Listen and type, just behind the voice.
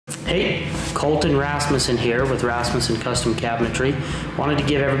Hey, Colton Rasmussen here with Rasmussen Custom Cabinetry. Wanted to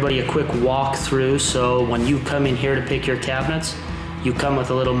give everybody a quick walkthrough so when you come in here to pick your cabinets, you come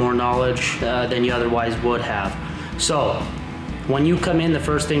with a little more knowledge than you otherwise would have. So, when you come in, the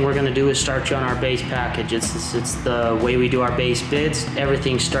first thing we're going to do is start you on our base package. It's the way we do our base bids.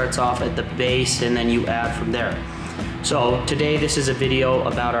 Everything starts off at the base and then you add from there. So today this is a video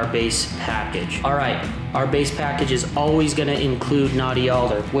about our base package. Alright, our base package is always going to include Knotty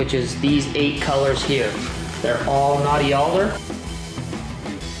Alder, which is these 8 colors here. They're all Knotty Alder.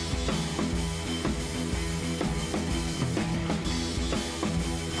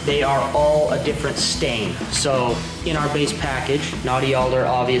 They are all a different stain. So in our base package, Knotty Alder,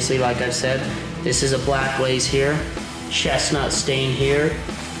 obviously, like I said, this is a black glaze here, chestnut stain here,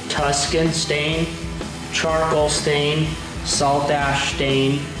 Tuscan stain, charcoal stain, salt ash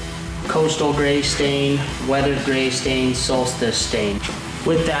stain, coastal gray stain, weathered gray stain, solstice stain.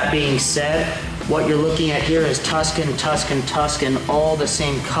 With that being said, what you're looking at here is Tuscan, Tuscan, Tuscan, all the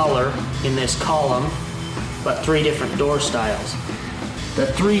same color in this column, but 3 different door styles. The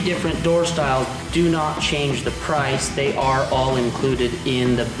 3 different door styles do not change the price. They are all included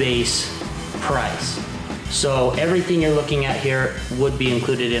in the base price. So everything you're looking at here would be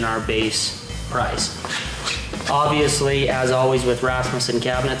included in our base price. Obviously, as always with Rasmussen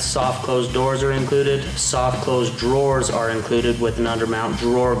cabinets, soft closed doors are included, soft closed drawers are included with an undermount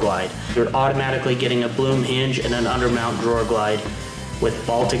drawer glide. You're automatically getting a bloom hinge and an undermount drawer glide with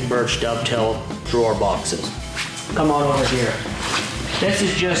Baltic birch dovetail drawer boxes. Come on over here. This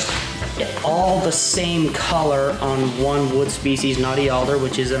is just all the same color on one wood species, Knotty Alder,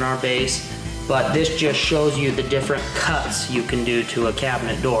 which is in our base, but this just shows you the different cuts you can do to a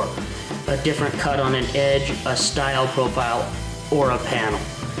cabinet door. A different cut on an edge, a style profile, or a panel.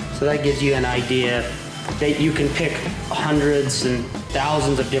 So that gives you an idea that you can pick hundreds and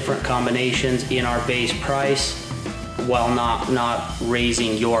thousands of different combinations in our base price while not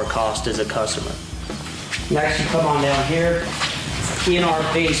raising your cost as a customer. Next, you come on down here. In our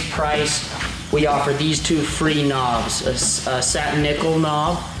base price, we offer these 2 free knobs, a satin nickel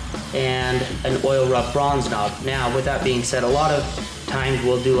knob and an oil rub bronze knob. Now, with that being said, a lot of times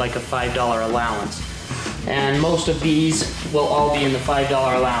we'll do like a $5 allowance. And most of these will all be in the $5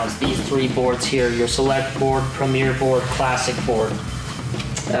 allowance. These 3 boards here, your select board, premier board, classic board.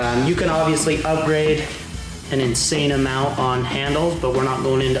 You can obviously upgrade an insane amount on handles, but we're not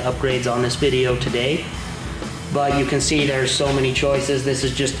going into upgrades on this video today. But you can see there's so many choices. This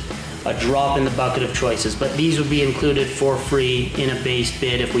is just a drop in the bucket of choices. But these would be included for free in a base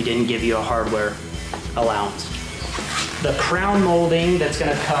bid if we didn't give you a hardware allowance. The crown molding that's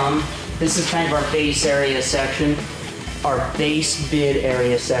going to come, this is kind of our base area section, our base bid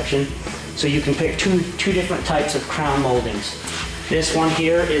area section. So you can pick two different types of crown moldings. This one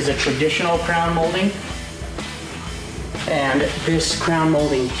here is a traditional crown molding. And this crown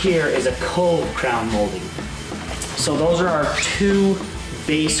molding here is a cove crown molding. So those are our 2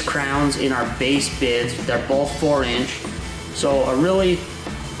 base crowns in our base bids. They're both 4-inch. So a really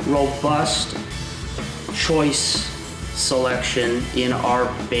robust choice selection in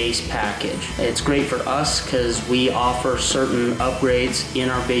our base package. It's great for us because we offer certain upgrades in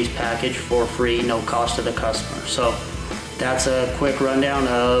our base package for free, no cost to the customer. So that's a quick rundown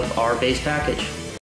of our base package.